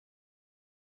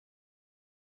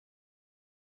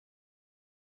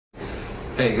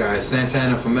Hey guys,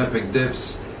 Santana from Epic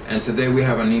Dips, and today we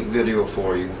have a neat video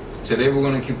for you. Today we're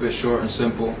going to keep it short and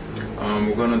simple.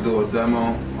 We're going to do a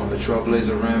demo on the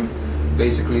Trailblazer rim.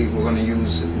 Basically, we're going to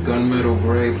use gunmetal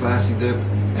gray plasti dip,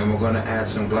 and we're going to add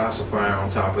some glossifier on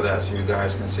top of that so you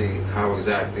guys can see how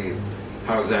exactly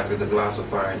the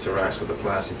glossifier interacts with the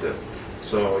plasti dip.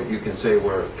 So you can say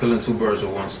we're killing two birds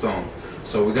with one stone.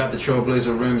 So we got the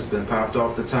Trailblazer rims, been popped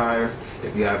off the tire.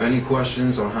 If you have any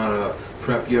questions on how to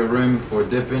prep your rim for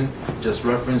dipping, just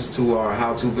reference to our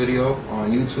how-to video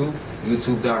on YouTube,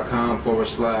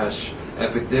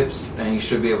 youtube.com/Epic Dips, and you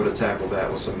should be able to tackle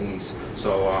that with some ease.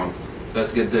 So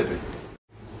let's get dipping.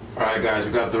 Alright guys,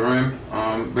 we got the rim.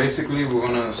 Basically we're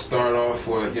going to start off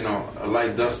with, a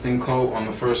light dusting coat on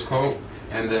the first coat,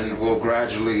 and then we'll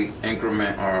gradually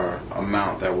increment our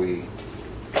amount that we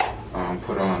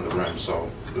put on the rim.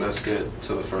 So let's get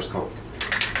to the first coat.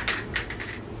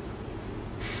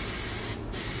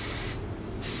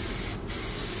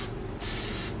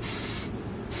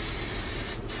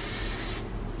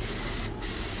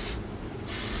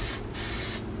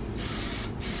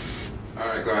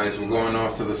 Alright guys, we're going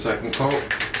off to the second coat.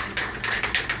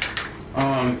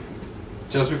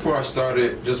 Just before I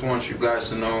started, just want you guys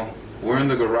to know we're in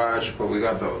the garage, but we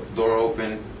got the door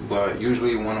open. But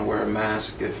usually you want to wear a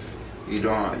mask if you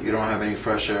don't have any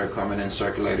fresh air coming in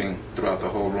circulating throughout the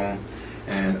whole room.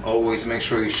 And always make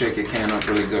sure you shake your can up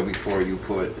really good before you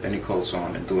put any coats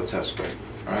on and do a test spray.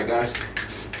 Alright guys,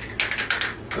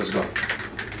 let's go.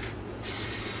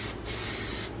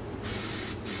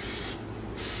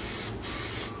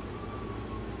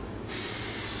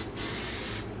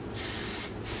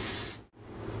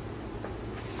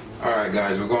 Alright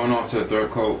guys, we're going off to the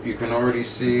third coat. You can already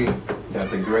see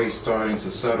that the gray's starting to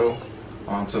settle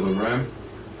onto the rim.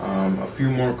 A few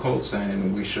more coats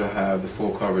and we should have the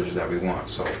full coverage that we want.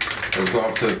 So let's go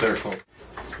off to the third coat.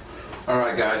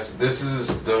 Alright guys, this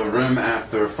is the rim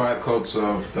after 5 coats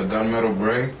of the gunmetal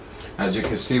gray. As you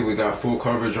can see, we got full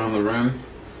coverage on the rim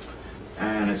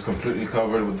and it's completely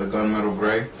covered with the gunmetal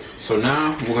gray. So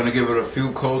now we're going to give it a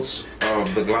few coats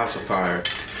of the glossifier.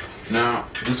 Now,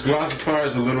 this glossifier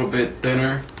is a little bit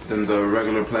thinner than the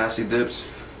regular plasti dips,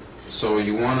 so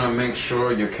you want to make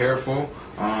sure you're careful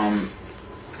and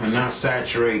not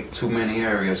saturate too many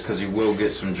areas, because you will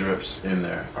get some drips in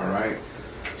there. Alright,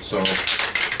 so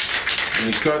when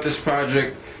you start this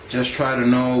project, just try to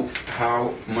know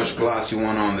how much gloss you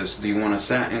want on this. Do you want a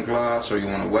satin gloss or you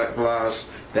want a wet gloss?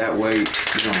 That way you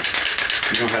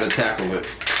know how to tackle it.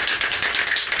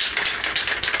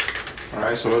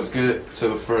 Alright, so let's get to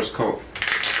the first coat.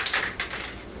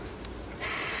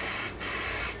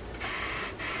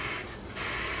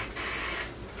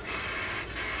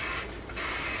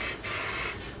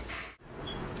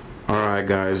 Alright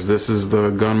guys, this is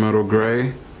the gunmetal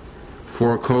gray,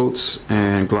 4 coats,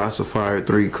 and glossifier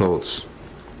 3 coats.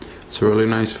 It's a really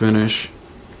nice finish.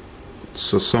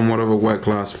 It's somewhat of a wet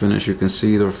gloss finish. You can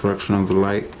see the reflection of the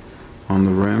light on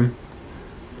the rim,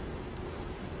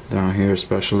 down here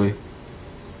especially.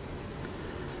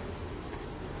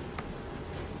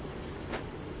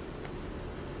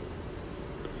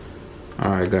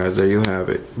 Alright guys, there you have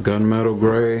it. Gunmetal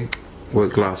gray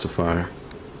with glossifier.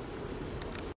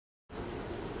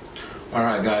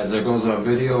 Alright guys, there goes our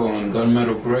video on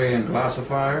gunmetal gray and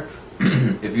glossifier.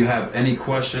 If you have any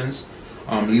questions,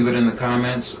 leave it in the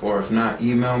comments, or if not,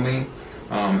 email me,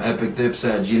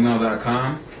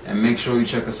 epicdips@gmail.com, and make sure you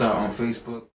check us out on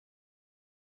Facebook.